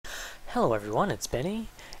Hello everyone, it's Benny,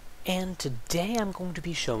 and today I'm going to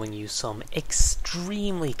be showing you some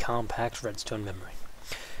extremely compact Redstone memory.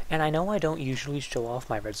 And I know I don't usually show off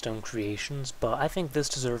my Redstone creations, but I think this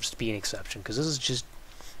deserves to be an exception, because this is just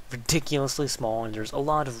ridiculously small, and there's a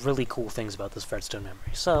lot of really cool things about this Redstone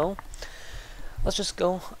memory. So, let's just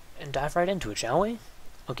go and dive right into it, shall we?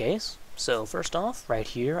 Okay, so first off, right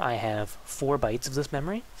here I have 4 bytes of this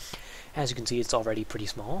memory. As you can see, it's already pretty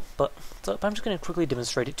small, but I'm just going to quickly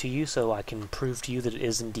demonstrate it to you so I can prove to you that it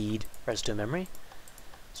is indeed Redstone memory.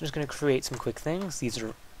 So I'm just going to create some quick things. This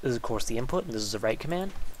is of course the input, and this is the write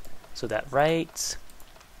command. So that writes,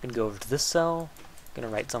 I'm going to go over to this cell, I'm going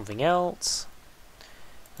to write something else.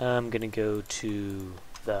 I'm going to go to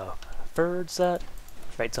the third set,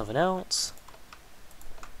 write something else.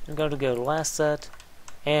 I'm going to go to the last set,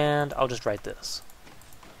 and I'll just write this.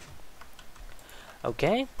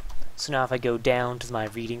 Okay. So now if I go down to my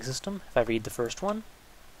reading system, if I read the first one,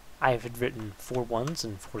 I have written 4 1s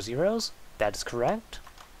and 4 zeros. That is correct.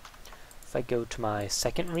 If I go to my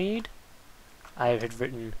second read, I had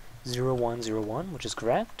written 0 1 0 1, which is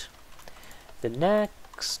correct. The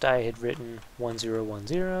next I had written 1 0 1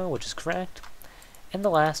 0, which is correct. And the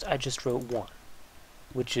last I just wrote 1,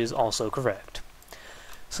 which is also correct.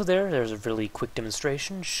 So there's a really quick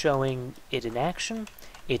demonstration showing it in action.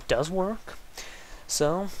 It does work.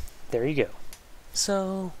 So there you go.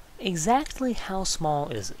 So, exactly how small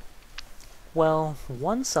is it? Well,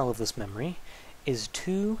 one cell of this memory is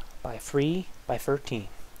 2 by 3 by 13.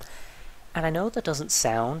 And I know that doesn't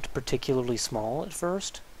sound particularly small at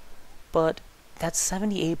first, but that's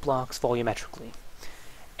 78 blocks volumetrically.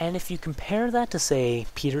 And if you compare that to, say,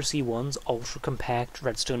 Peter C1's ultra-compact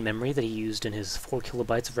Redstone memory that he used in his 4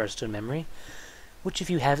 kilobytes of Redstone memory, which if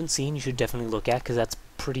you haven't seen, you should definitely look at, because that's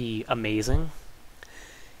pretty amazing.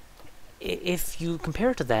 If you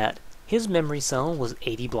compare it to that, his memory cell was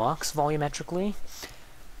 80 blocks volumetrically,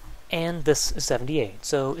 and this is 78,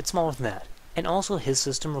 so it's smaller than that. And also his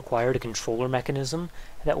system required a controller mechanism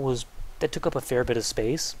that took up a fair bit of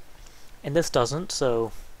space, and this doesn't,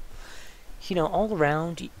 so, you know, all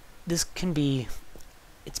around, it's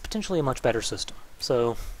potentially a much better system.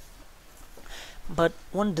 So, but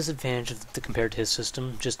one disadvantage compared to his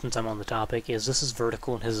system, just since I'm on the topic, is this is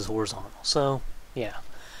vertical and his is horizontal, so, yeah.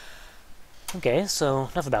 Okay, so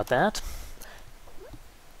enough about that.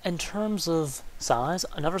 In terms of size,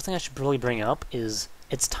 another thing I should really bring up is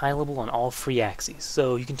it's tileable on all 3 axes.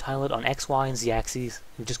 So you can tile it on X, Y, and Z axes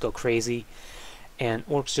and just go crazy, and it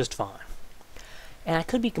works just fine. And I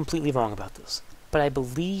could be completely wrong about this, but I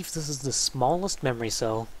believe this is the smallest memory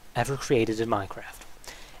cell ever created in Minecraft.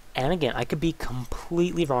 And again, I could be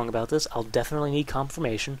completely wrong about this. I'll definitely need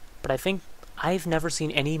confirmation, but I think I've never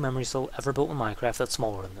seen any memory cell ever built in Minecraft that's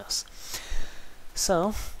smaller than this.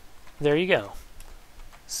 So, there you go.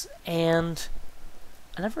 And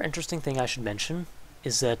another interesting thing I should mention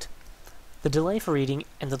is that the delay for reading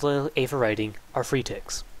and the delay for writing are 3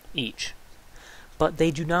 ticks each, but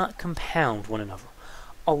they do not compound one another.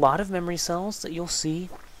 A lot of memory cells that you'll see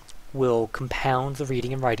will compound the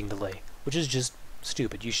reading and writing delay, which is just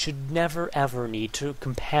stupid. You should never ever need to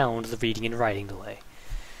compound the reading and writing delay.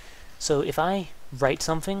 So if I write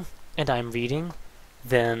something and I'm reading,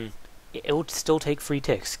 then it would still take 3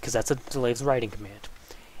 ticks, because that's a delay of the writing command.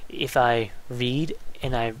 If I read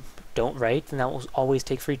and I don't write, then that will always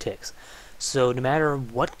take 3 ticks. So no matter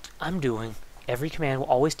what I'm doing, every command will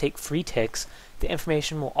always take 3 ticks. The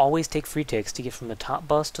information will always take 3 ticks to get from the top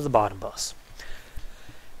bus to the bottom bus.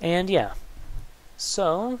 And yeah.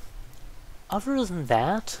 So, other than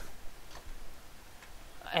that,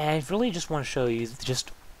 I really just want to show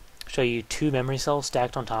you 2 memory cells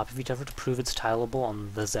stacked on top of each other to prove it's tileable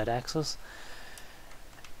on the Z-axis.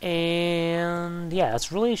 And yeah, that's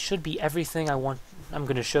really should be everything I'm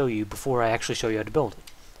going to show you before I actually show you how to build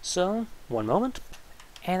it. So, one moment.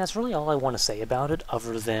 And that's really all I want to say about it,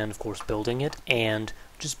 other than, of course, building it and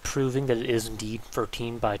just proving that it is indeed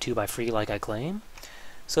 13 by 2 by 3 like I claim.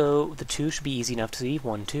 So, the 2 should be easy enough to see,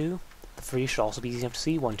 1, 2. The 3 should also be easy enough to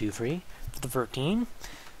see, 1, 2, 3. For the 13,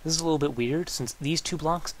 this is a little bit weird, since these 2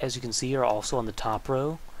 blocks, as you can see, are also on the top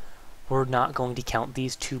row. We're not going to count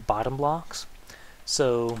these 2 bottom blocks.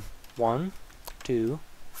 So, 1, 2,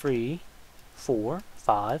 3, 4,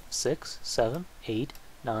 5, 6, 7, 8,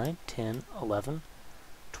 9, 10, 11,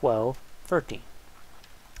 12, 13.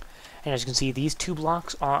 And as you can see, these 2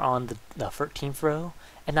 blocks are on the 13th row,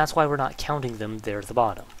 and that's why we're not counting them there at the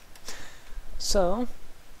bottom. So,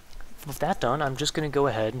 with that done, I'm just going to go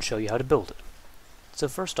ahead and show you how to build it. So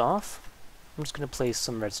first off, I'm just going to place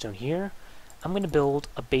some redstone here. I'm going to build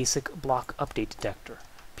a basic block update detector,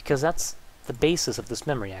 because that's the basis of this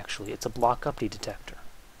memory, actually. It's a block update detector.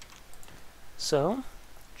 So,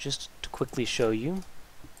 just to quickly show you,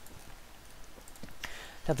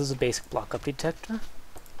 now this is a basic block update detector.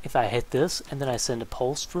 If I hit this and then I send a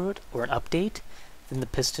pulse through it or an update, then the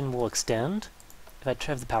piston will extend. If I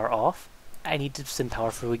have the power off, I need to send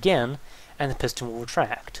power through again and the piston will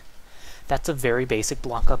retract. That's a very basic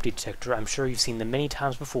block update detector. I'm sure you've seen them many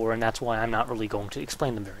times before, and that's why I'm not really going to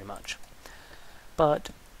explain them very much.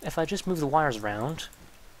 But if I just move the wires around,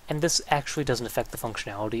 and this actually doesn't affect the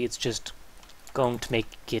functionality, it's just going to make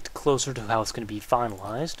it closer to how it's going to be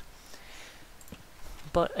finalized.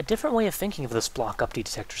 But a different way of thinking of this block update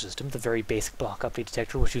detector system, the very basic block update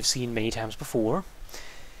detector, which you've seen many times before,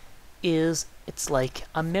 is it's like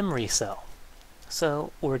a memory cell,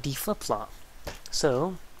 or a D flip-flop.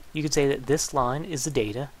 So you could say that this line is the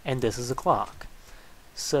data and this is the clock.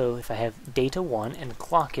 So if I have data 1 and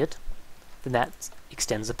clock it, then that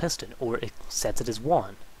extends the piston, or it sets it as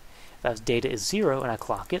 1. If I have data is 0 and I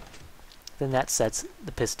clock it, then that sets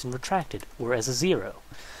the piston retracted, or as a 0.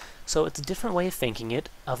 So it's a different way of thinking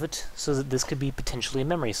of it, so that this could be potentially a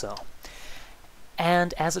memory cell.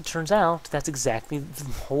 And as it turns out, that's exactly the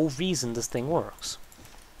whole reason this thing works.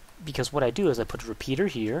 Because what I do is I put a repeater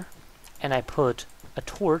here, and I put a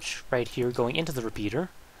torch right here going into the repeater,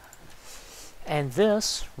 and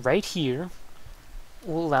this right here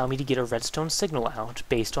will allow me to get a redstone signal out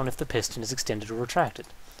based on if the piston is extended or retracted.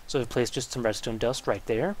 So I've placed just some redstone dust right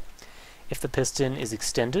there. If the piston is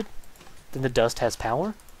extended, then the dust has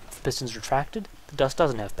power. If the piston is retracted, the dust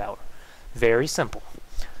doesn't have power. Very simple.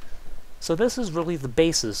 So this is really the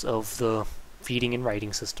basis of the reading and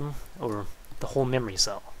writing system, or the whole memory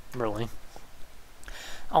cell, really.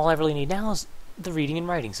 All I really need now is the reading and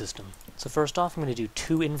writing system. So first off, I'm going to do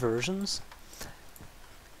 2 inversions.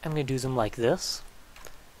 I'm going to do them like this.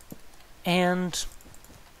 And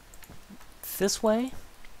this way,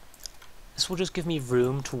 this will just give me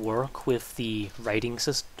room to work with the writing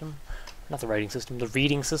system, not the writing system, the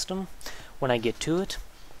reading system when I get to it.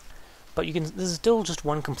 But this is still just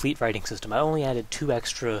one complete writing system. I only added 2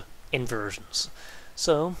 extra inversions.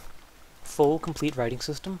 So, full complete writing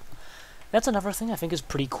system. That's another thing I think is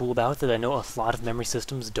pretty cool about it that I know a lot of memory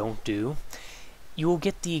systems don't do. You will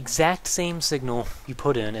get the exact same signal you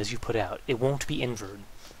put in as you put out. It won't be inverted.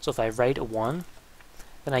 So if I write a 1,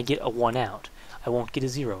 then I get a 1 out. I won't get a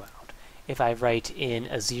 0 out. If I write in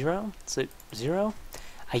a 0, so 0,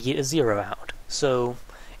 I get a 0 out. So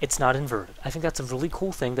it's not inverted. I think that's a really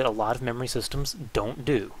cool thing that a lot of memory systems don't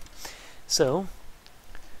do. So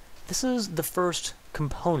this is the first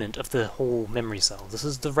component of the whole memory cell. This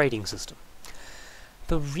is the writing system.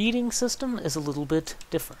 The reading system is a little bit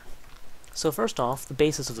different. So first off, the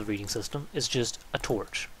basis of the reading system is just a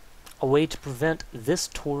torch. A way to prevent this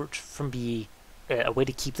torch from a way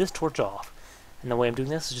to keep this torch off. And the way I'm doing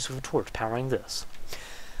this is just with a torch, powering this.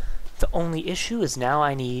 The only issue is now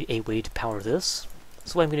I need a way to power this.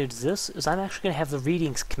 So what I'm going to do this is I'm actually going to have the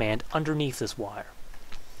readings command underneath this wire.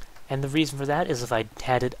 And the reason for that is if I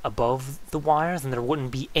had it above the wire, then there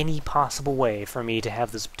wouldn't be any possible way for me to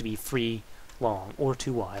have this to be free long or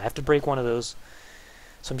too wide. I have to break one of those,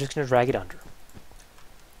 so I'm just going to drag it under.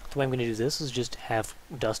 The way I'm going to do this is just have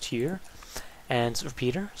dust here, and it's a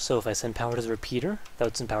repeater, so if I send power to the repeater, that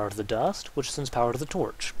would send power to the dust, which sends power to the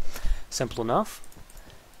torch. Simple enough.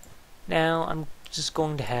 Now I'm just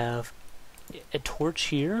going to have a torch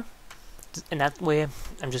here, and that way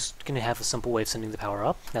I'm just going to have a simple way of sending the power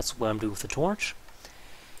up. That's what I'm doing with the torch.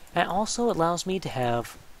 And it also allows me to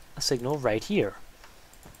have a signal right here.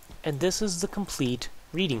 And this is the complete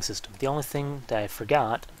reading system. The only thing that I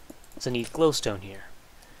forgot is I need glowstone here.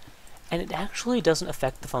 And it actually doesn't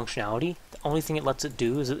affect the functionality. The only thing it lets it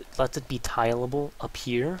do is it lets it be tileable up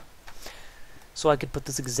here. So I could put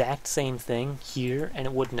this exact same thing here and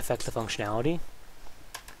it wouldn't affect the functionality.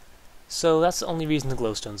 So that's the only reason the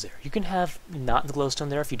glowstone's there. You can have not the glowstone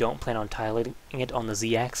there if you don't plan on tiling it on the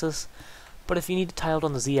z-axis, but if you need to tile it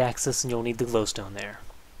on the z-axis, then you'll need the glowstone there.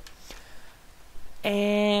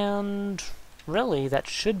 And really, that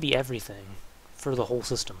should be everything for the whole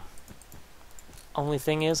system. Only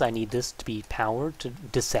thing is, I need this to be powered to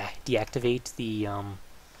deactivate the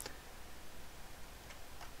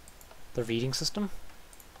reading system.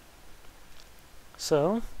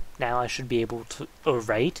 So now I should be able to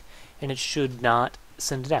write, and it should not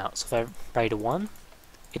send it out. So if I write a 1,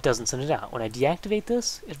 it doesn't send it out. When I deactivate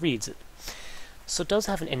this, it reads it. So it does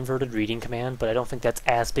have an inverted reading command, but I don't think that's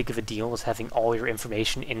as big of a deal as having all your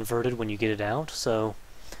information inverted when you get it out. So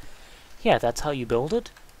yeah, that's how you build it.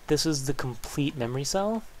 This is the complete memory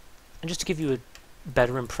cell. And just to give you a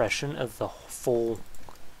better impression of the full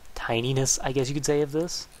tininess, I guess you could say, of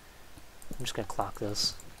this, I'm just going to clock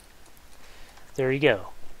this. There you go.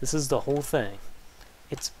 This is the whole thing.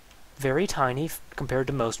 It's very tiny compared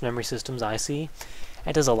to most memory systems I see.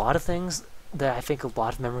 It does a lot of things that I think a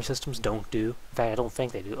lot of memory systems don't do. In fact, I don't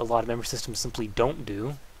think they do. A lot of memory systems simply don't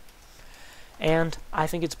do. And I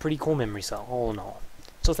think it's a pretty cool memory cell, all in all.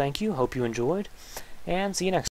 So thank you, hope you enjoyed, and see you next time.